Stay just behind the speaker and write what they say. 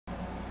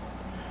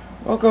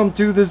Welcome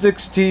to the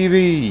Zix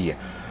TV.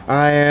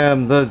 I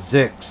am the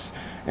Zix,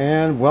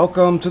 and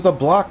welcome to the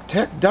Block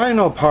Tech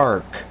Dino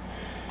Park.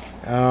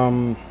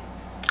 I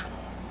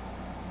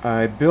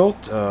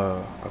built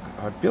a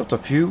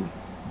few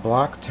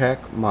Block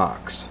Tech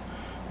MOCs,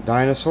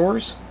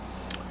 dinosaurs,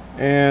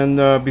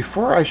 and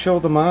before I show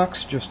the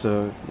MOCs, just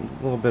a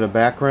little bit of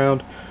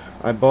background.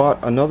 I bought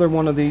another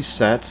one of these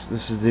sets.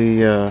 This is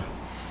the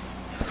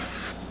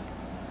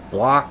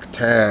Block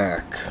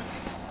Tech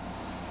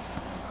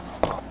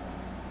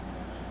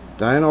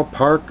Dino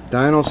Park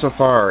Dino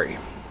Safari,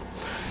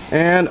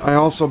 and I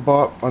also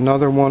bought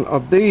another one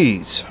of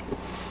these.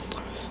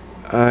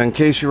 In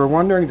case you were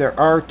wondering, there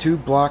are two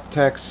Block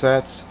Tech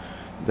sets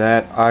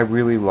that I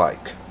really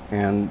like,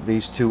 and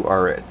these two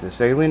are it.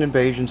 This Alien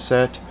Invasion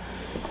set,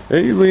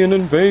 Alien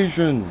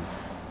Invasion,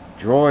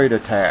 Droid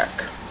Attack.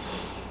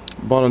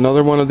 Bought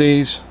another one of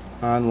these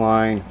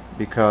online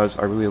because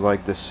I really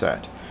like this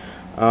set.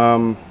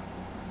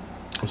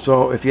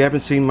 So if you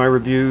haven't seen my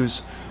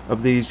reviews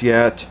of these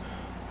yet,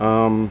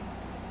 I'll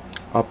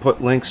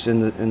put links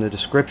in the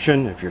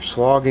description. If you're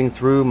slogging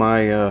through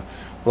my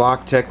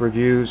Block Tech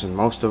reviews, and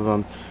most of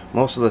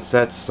the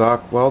sets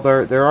suck, well,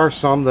 there are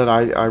some that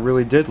I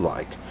really did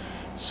like.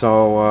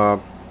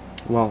 So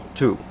well,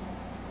 two.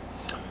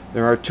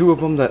 There are two of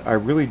them that I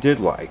really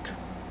did like,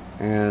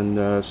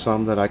 and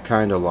some that I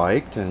kind of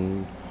liked,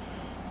 and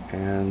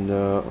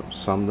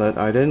some that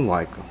I didn't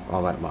like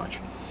all that much.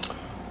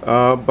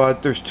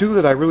 But there's two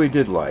that I really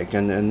did like,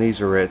 and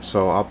these are it.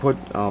 So I'll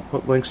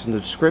put links in the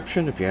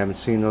description if you haven't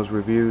seen those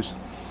reviews.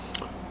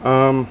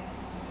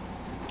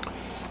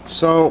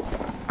 So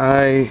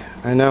I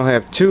now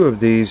have two of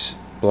these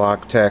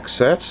Block Tech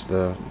sets,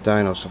 the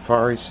Dino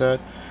Safari set,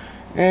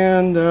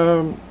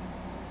 and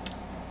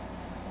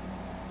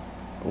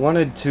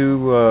wanted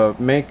to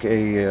make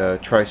a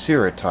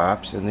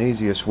Triceratops. And the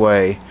easiest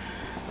way,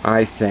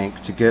 I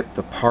think, to get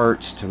the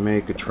parts to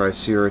make a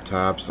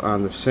Triceratops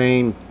on the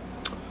same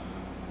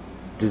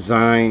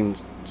design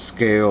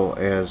scale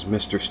as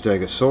Mr.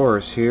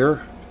 Stegosaurus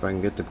here, if I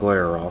can get the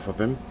glare off of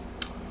him,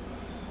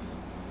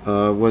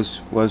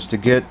 was to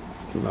get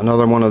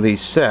another one of these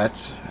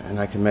sets, and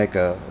I can make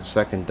a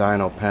second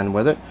dino pen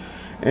with it.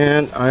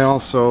 And I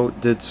also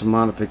did some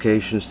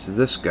modifications to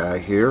this guy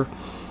here.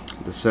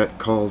 The set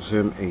calls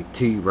him a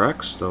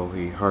T-Rex, though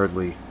he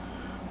hardly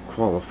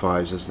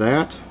qualifies as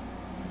that.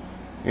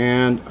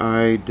 And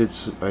I did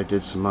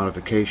some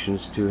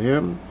modifications to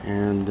him,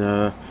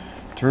 and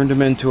turned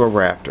him into a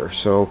raptor.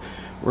 So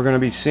we're going to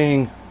be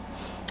seeing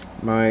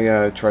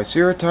my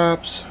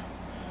Triceratops,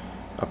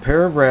 a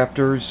pair of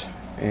raptors,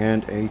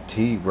 and a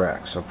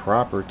T-Rex, a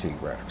proper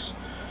T-Rex,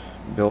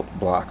 built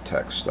Block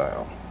Tech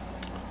style.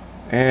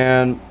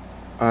 And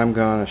I'm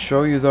going to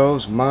show you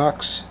those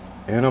MOCs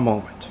in a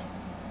moment.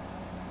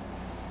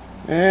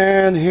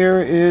 And here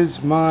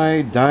is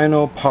my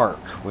Dino Park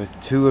with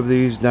two of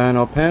these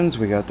dino pens.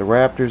 We got the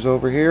raptors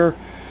over here,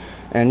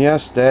 and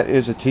yes, that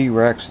is a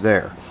T-Rex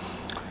there.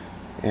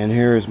 And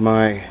here is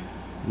my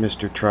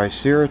Mr.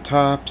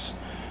 Triceratops,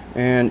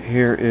 and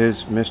here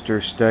is Mr.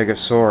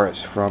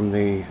 Stegosaurus from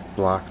the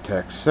Block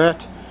Tech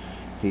set.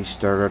 He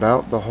started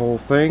out the whole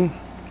thing.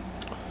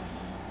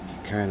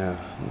 He kind of,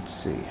 let's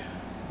see,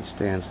 he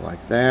stands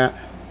like that,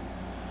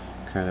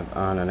 kind of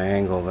on an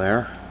angle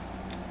there.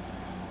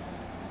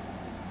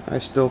 I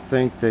still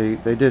think they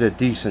did a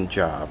decent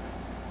job.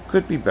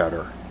 Could be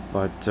better,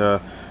 but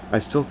I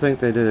still think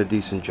they did a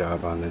decent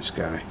job on this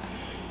guy.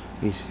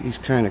 He's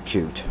kind of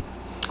cute.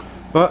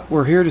 But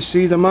we're here to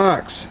see the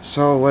MOCs,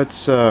 so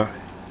let's,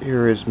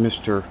 here is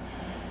Mr.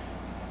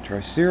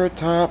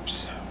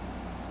 Triceratops,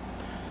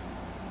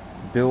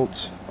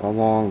 built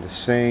along the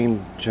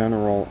same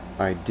general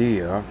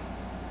idea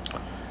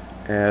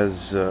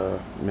as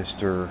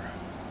Mr.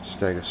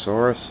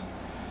 Stegosaurus.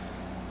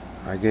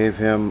 I gave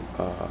him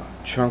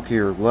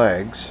chunkier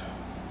legs,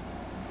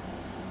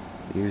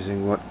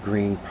 using what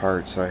green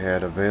parts I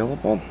had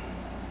available.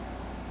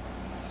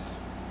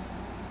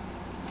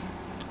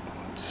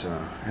 Let's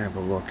have a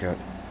look at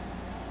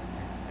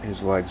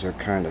his legs. Are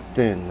kind of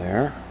thin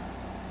there,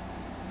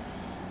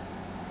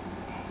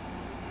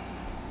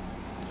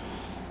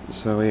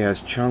 so he has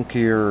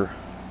chunkier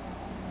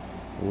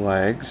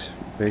legs,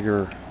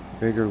 bigger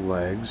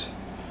legs,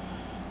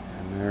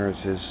 and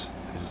there's his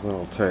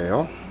little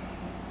tail.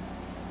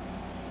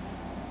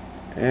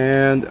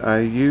 And I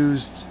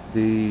used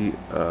the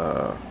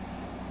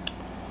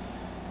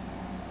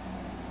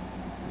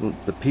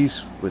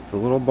piece with the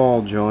little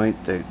ball joint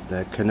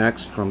that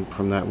connects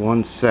from that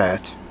one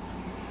set.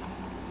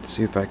 Let's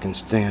see if I can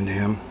stand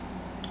him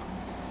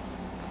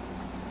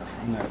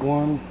from that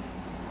one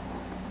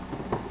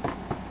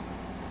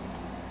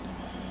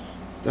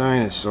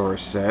dinosaur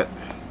set,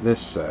 this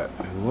set.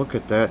 And look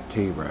at that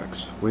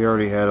T-Rex. We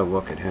already had a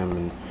look at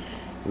him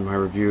in my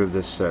review of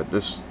this set.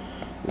 This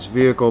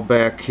vehicle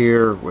back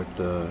here with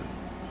the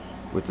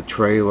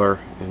trailer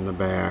in the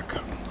back.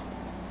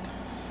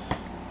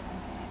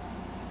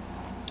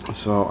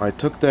 So I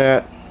took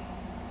that,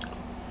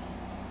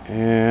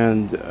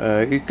 and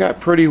it got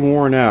pretty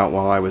worn out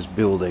while I was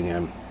building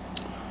him.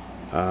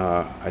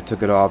 I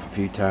took it off a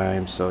few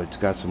times, so it's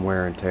got some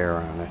wear and tear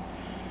on it.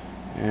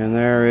 And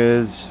there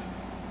is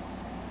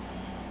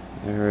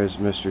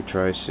Mr.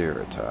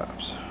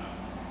 Triceratops.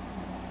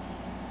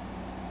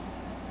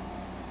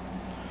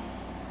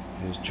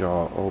 His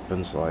jaw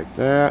opens like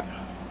that,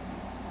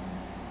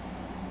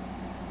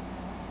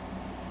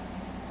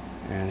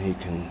 and he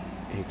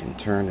can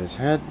turn his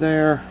head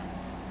there.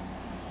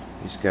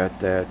 He's got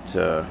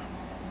that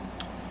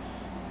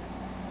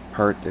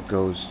part that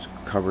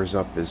covers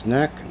up his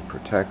neck and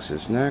protects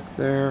his neck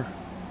there.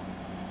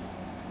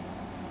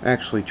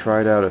 Actually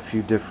tried out a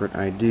few different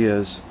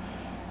ideas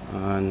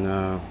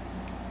on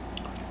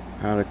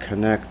how to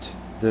connect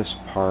this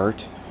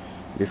part.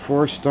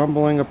 Before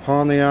stumbling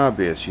upon the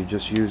obvious, you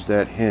just use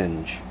that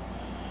hinge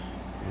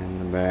in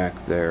the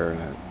back there,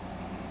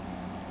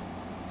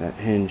 that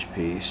hinge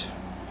piece.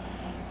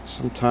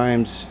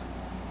 Sometimes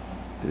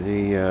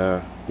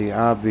the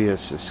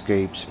obvious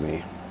escapes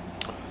me.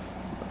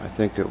 I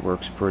think it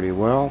works pretty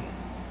well.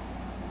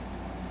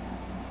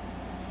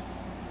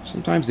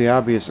 Sometimes the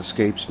obvious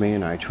escapes me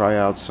and I try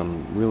out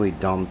some really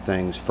dumb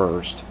things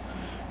first.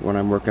 When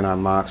I'm working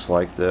on MOCs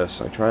like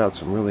this, I try out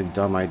some really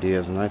dumb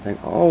ideas and I think,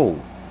 oh,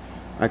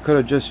 I could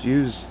have just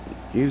used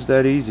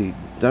that easy.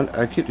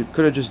 I could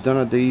have just done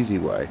it the easy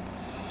way.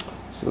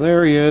 So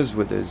there he is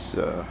with his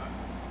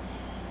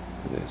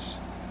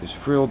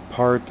frilled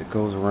part that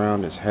goes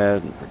around his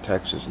head and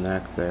protects his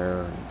neck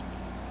there.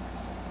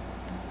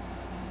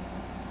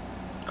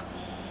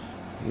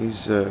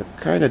 He's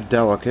kind of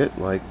delicate,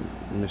 like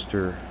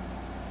Mr.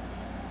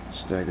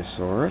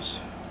 Stegosaurus.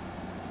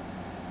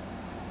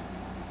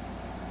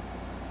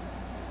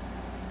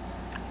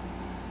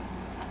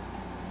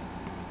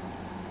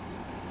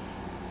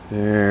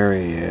 There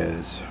he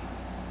is.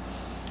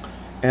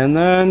 And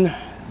then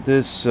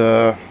this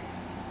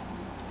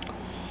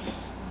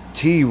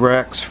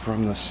T-Rex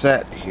from the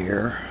set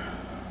here.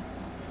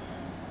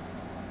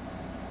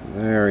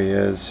 There he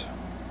is.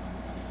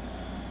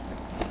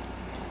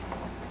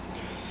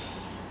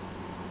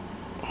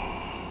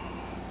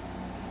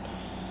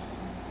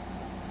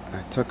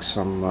 I took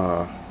some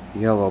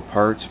yellow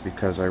parts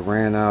because I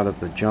ran out of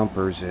the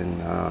jumpers in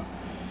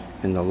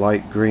the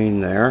light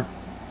green there.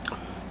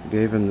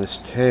 Gave him this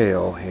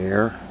tail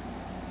here,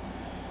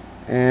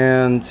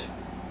 and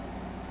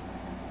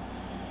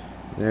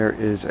there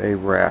is a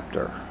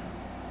raptor.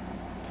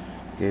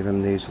 Gave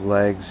him these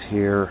legs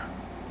here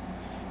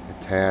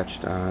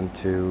attached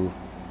onto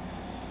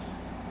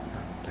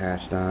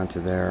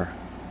there,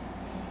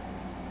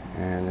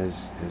 and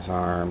his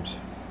arms.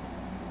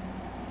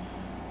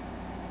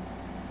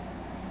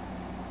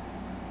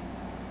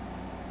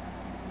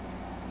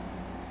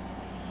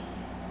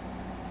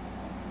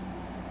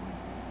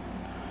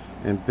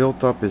 And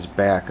built up his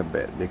back a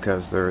bit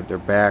because their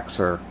backs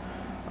are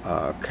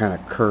kind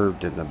of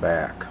curved in the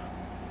back.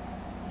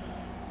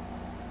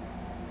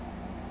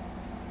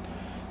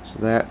 So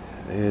that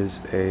is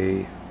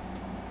a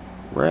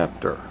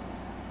raptor.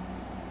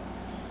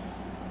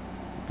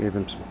 Gave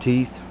him some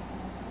teeth,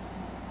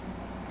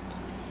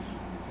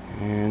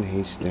 and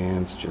he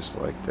stands just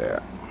like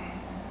that.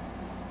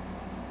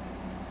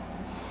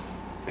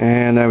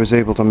 And I was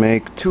able to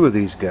make two of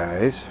these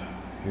guys.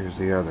 Here's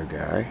the other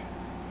guy.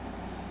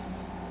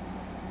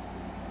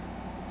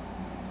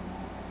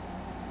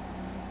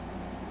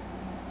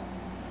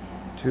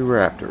 Two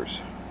raptors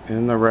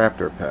in the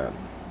raptor pen.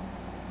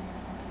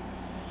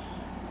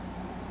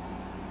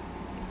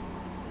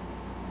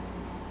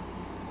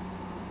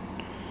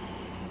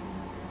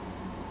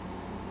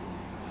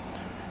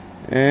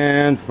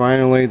 And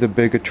finally, the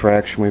big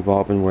attraction we've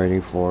all been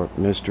waiting for,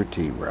 Mr.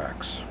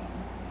 T-Rex.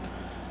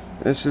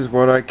 This is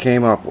what I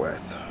came up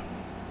with.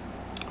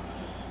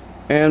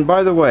 And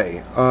by the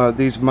way,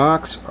 these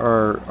MOCs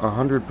are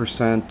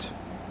 100%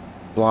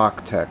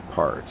 Block Tech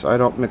parts. I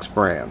don't mix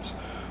brands.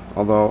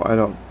 Although I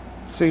don't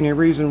see any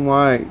reason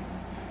why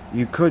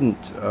you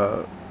couldn't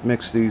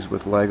mix these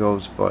with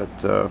Legos, but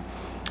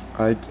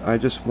I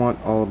just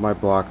want all of my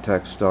Block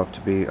Tech stuff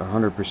to be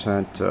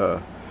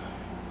 100%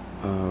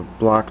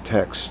 Block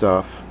Tech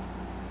stuff,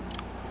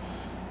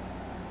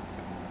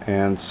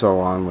 and so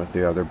on with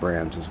the other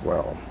brands as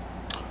well.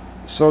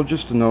 So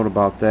just a note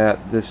about that,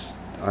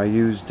 I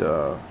used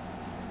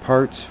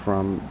parts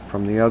from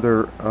the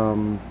other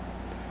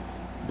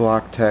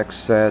Block Tech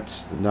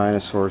sets, the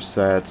Dinosaur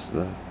sets,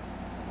 the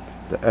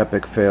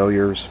Epic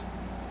Failures,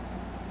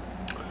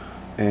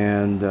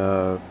 and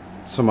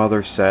some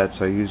other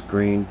sets. I used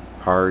green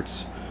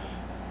parts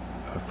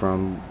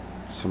from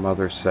some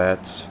other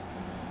sets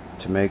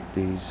to make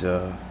these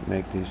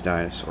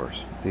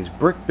dinosaurs, these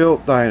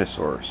brick-built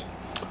dinosaurs.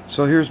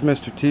 So here's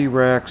Mr.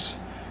 T-Rex,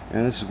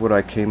 and this is what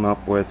I came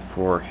up with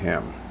for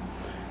him.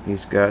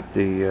 He's got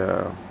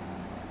the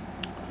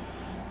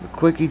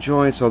clicky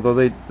joints, although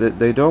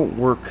they don't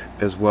work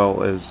as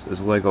well as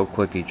Lego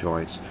clicky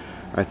joints.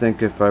 I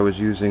think if I was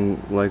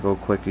using Lego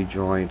clicky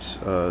joints,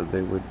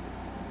 they would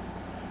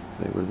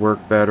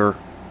work better.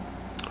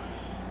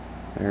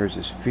 There's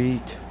his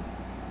feet.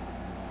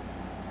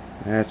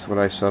 That's what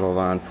I settled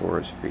on for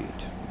his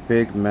feet.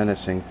 Big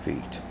menacing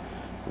feet.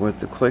 with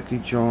the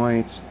clicky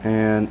joints,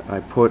 and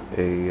I put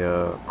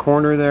a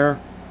corner there.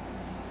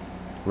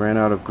 Ran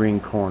out of green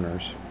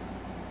corners.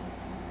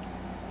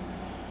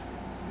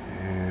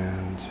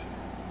 And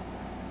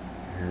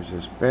here's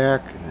his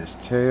back and his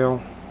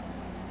tail.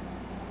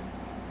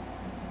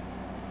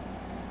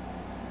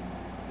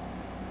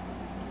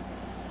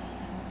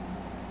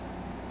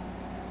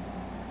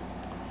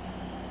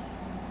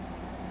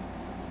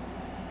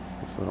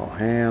 His little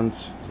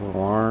hands, his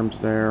little arms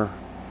there.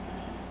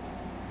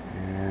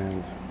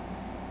 And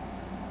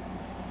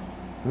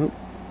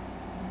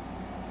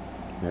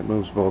it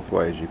moves both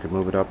ways. You can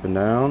move it up and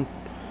down,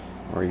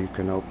 or you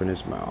can open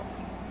his mouth.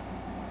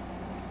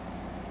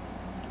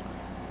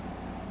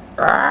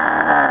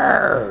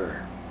 Arrgh!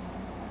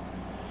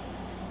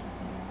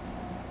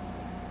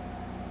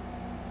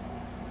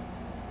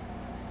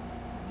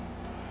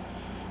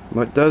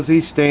 But does he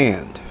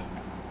stand?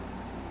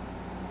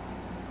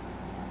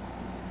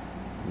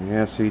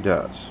 Yes, he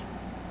does.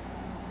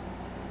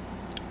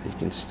 He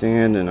can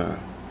stand in a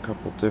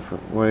couple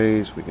different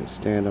ways. We can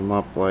stand him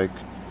up like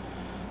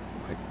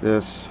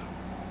this,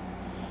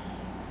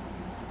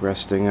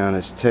 resting on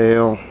his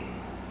tail.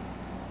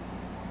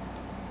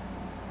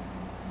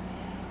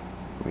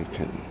 We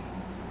can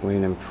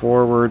lean him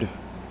forward,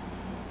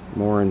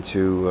 more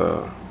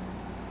into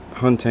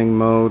hunting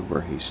mode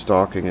where he's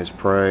stalking his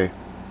prey.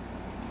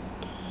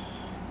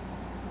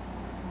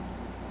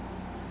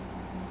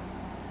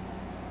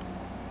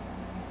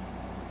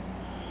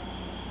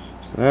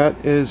 So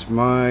that is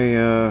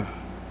my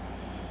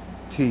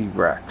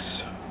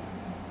T-Rex.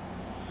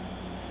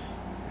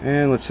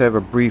 And let's have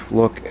a brief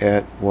look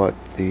at what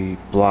the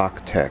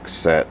Block Tech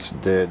sets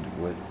did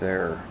with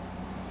their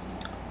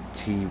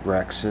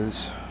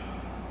T-Rexes.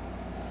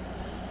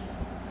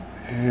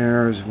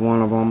 Here's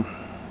one of them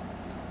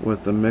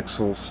with the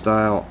Mixel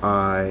style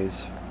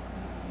eyes,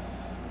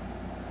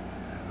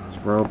 those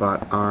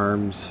robot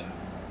arms.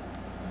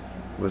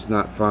 Was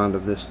not fond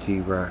of this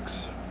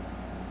T-Rex.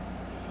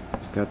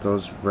 He's got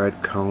those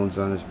red cones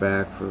on his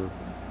back for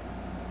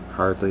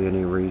hardly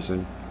any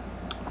reason.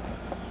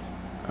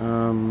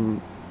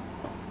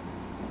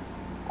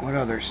 What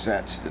other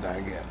sets did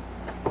I get?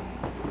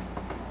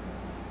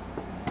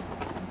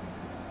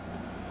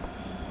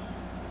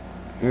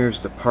 Here's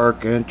the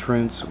park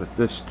entrance with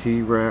this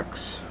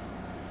T-Rex.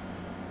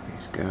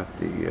 He's got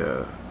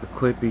the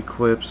clippy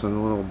clips and the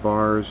little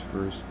bars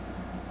for his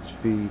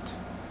feet.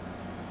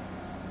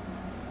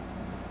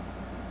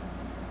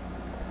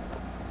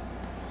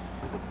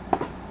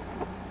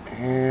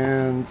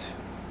 And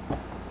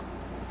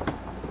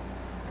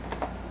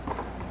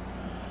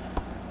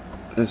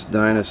this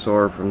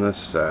dinosaur from this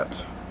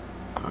set.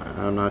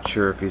 I'm not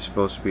sure if he's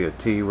supposed to be a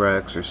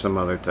T-Rex or some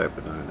other type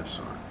of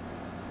dinosaur.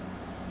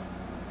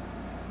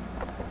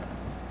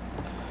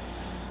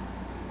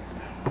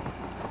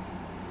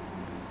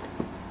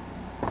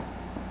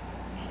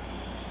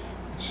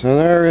 So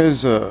there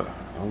is a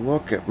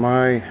look at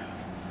my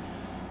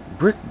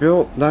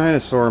brick-built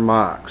dinosaur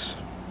MOCs.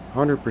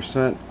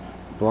 100%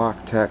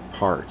 Block Tech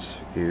parts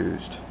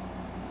used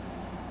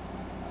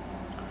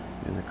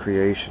in the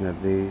creation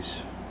of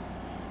these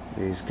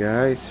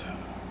guys.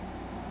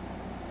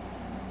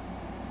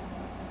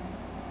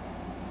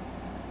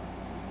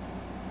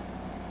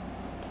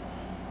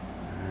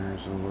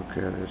 There's a look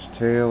at his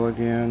tail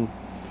again.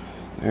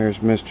 There's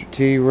Mr.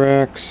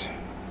 T-Rex.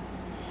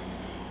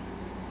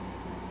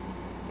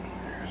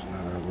 There's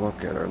another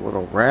look at our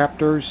little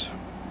Raptors.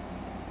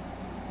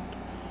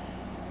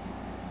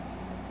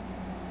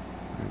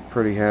 I'm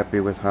pretty happy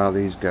with how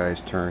these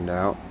guys turned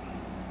out.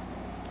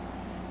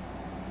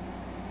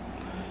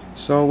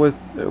 So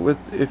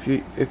if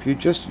you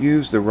just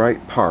use the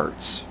right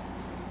parts,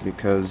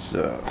 because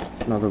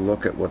another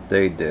look at what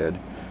they did,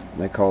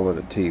 they call it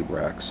a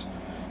T-Rex.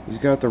 He's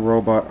got the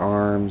robot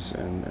arms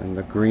and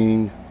the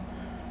green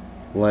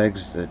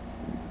legs that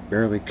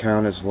barely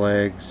count as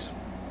legs.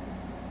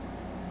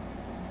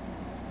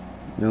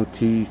 No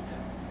teeth.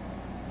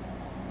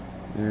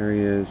 There he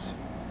is.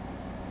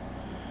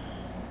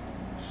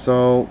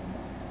 So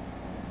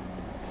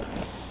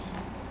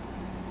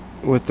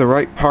with the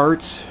right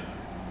parts,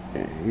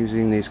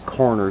 using these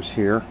corners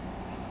here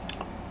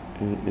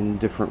in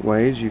different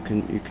ways, you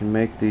can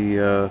make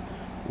the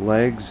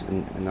legs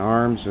and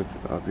arms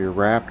of your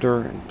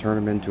raptor and turn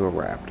them into a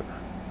raptor.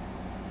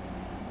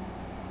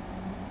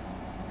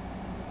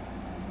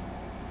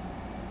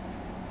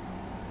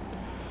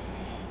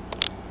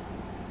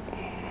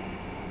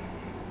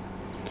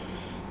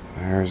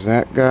 There's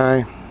that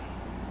guy.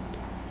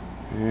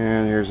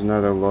 And here's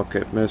another look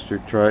at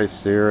Mr.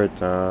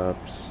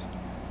 Triceratops.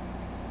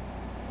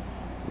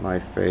 My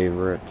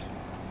favorite.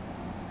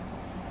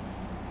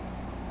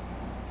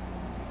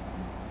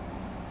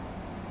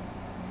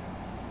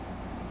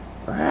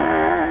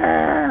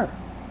 Rawr!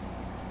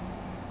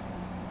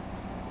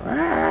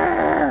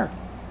 Rawr!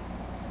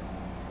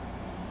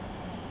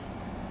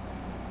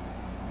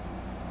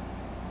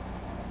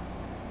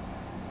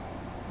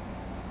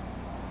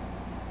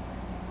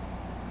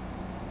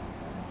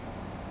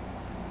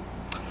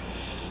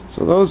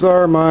 So those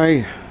are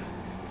my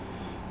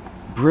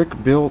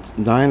brick-built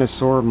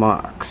dinosaur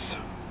MOCs.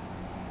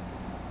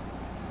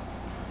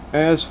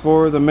 As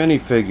for the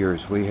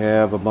minifigures, we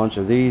have a bunch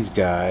of these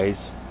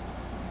guys.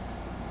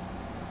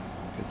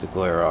 Get the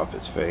glare off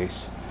his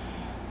face.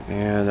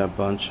 And a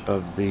bunch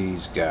of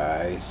these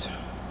guys.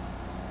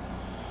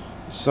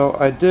 So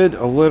I did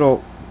a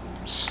little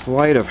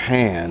sleight of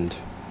hand.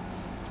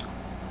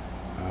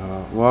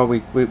 Well,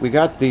 we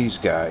got these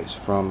guys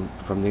from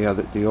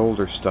the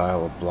older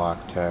style of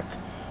Block Tech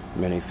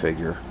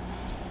minifigure,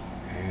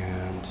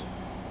 and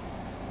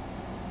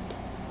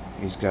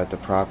he's got the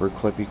proper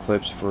clippy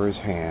clips for his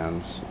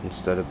hands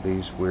instead of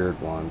these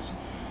weird ones,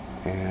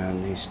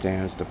 and he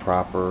stands the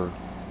proper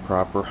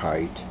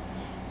height,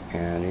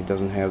 and he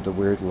doesn't have the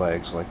weird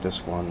legs like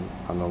this one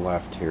on the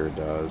left here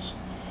does.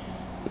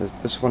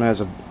 This one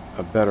has a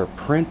better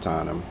print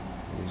on him.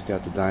 He's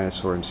got the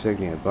dinosaur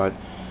insignia, but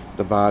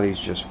the body's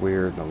just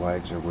weird and the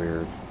legs are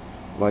weird.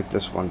 I like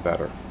this one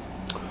better.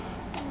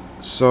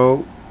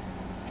 So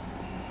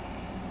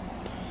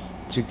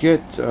to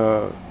get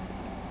a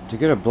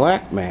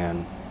black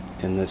man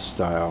in this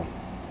style,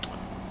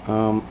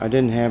 I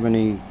didn't have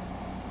any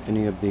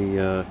of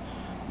the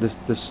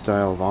this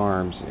style of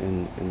arms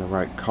in the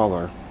right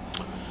color.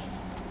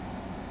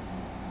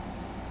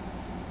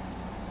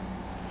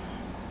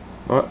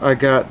 But I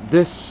got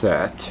this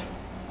set,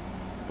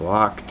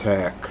 Block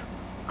Tech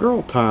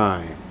Girl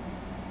Time,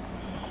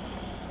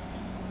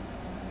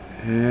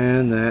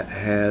 and that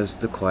has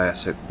the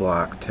classic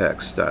Block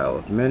Tech style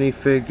of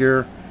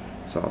minifigure.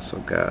 It's also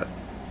got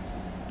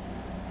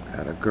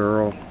a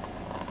girl,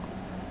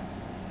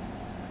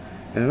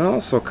 and it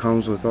also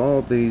comes with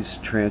all these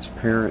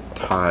transparent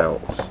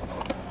tiles.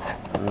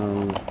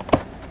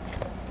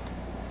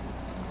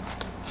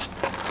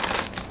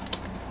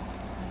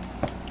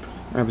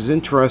 I was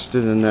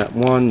interested in that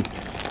one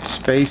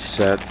space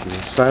set, the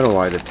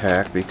satellite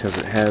attack, because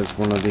it has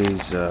one of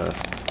these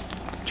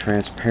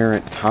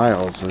transparent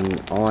tiles,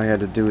 and all I had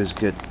to do is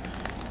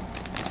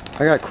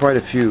I got quite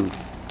a few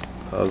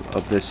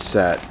of this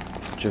set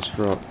just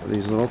for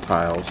these little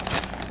tiles,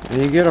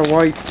 and you get a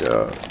white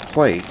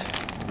plate,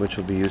 which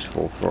will be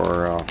useful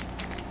for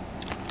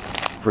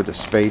the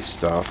space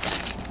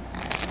stuff.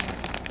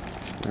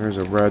 There's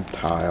a red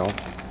tile.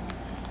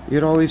 You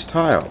get all these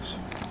tiles.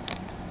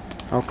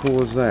 How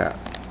cool is that?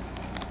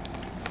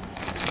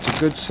 It's a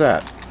good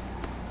set.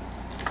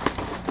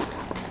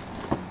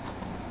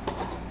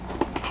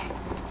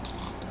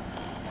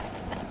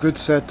 Good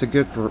set to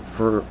get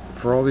for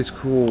all these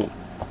cool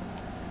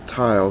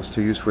tiles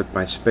to use with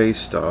my space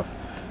stuff.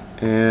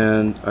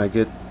 And I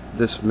get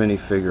this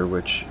minifigure,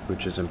 which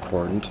is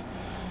important.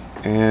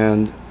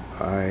 And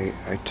I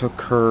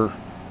took her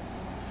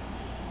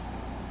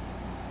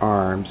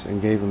arms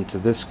and gave them to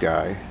this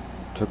guy.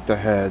 Took the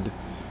head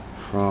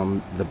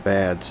from the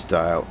bad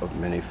style of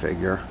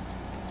minifigure,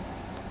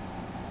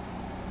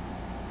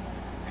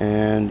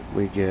 and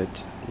we get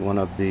one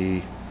of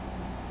the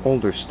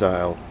older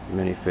style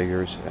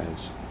minifigures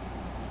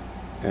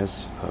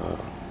as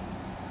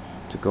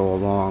to go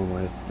along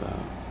with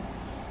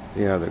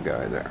the other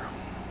guy there.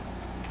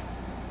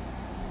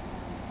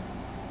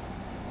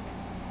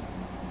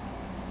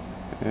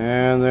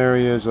 And there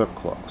he is up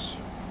close.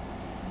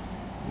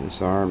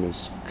 This arm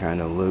is kind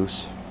of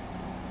loose.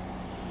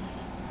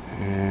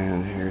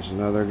 And here's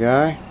another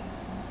guy.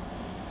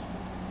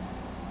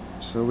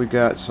 So we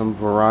got some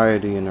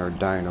variety in our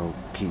dino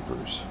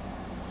keepers.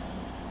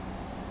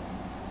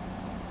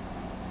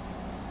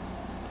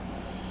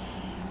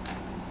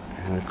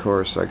 And of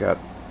course I got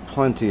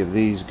plenty of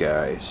these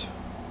guys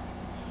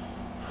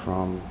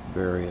from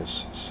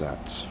various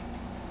sets.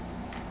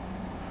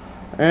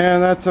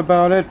 And that's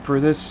about it for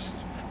this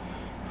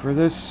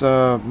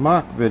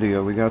mock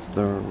video. We got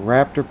the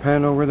Raptor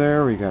pen over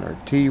there, we got our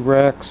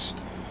T-Rex,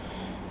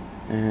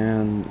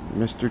 and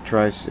Mr.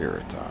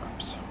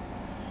 Triceratops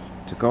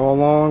to go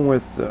along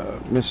with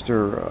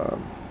Mr.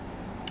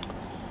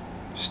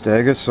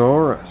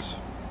 Stegosaurus.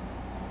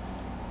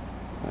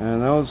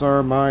 And those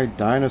are my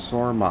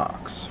dinosaur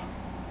MOCs.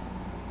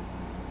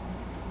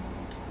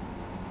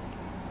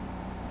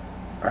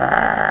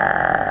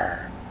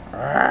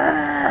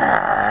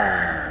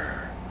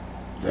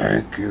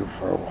 Thank you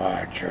for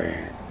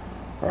watching.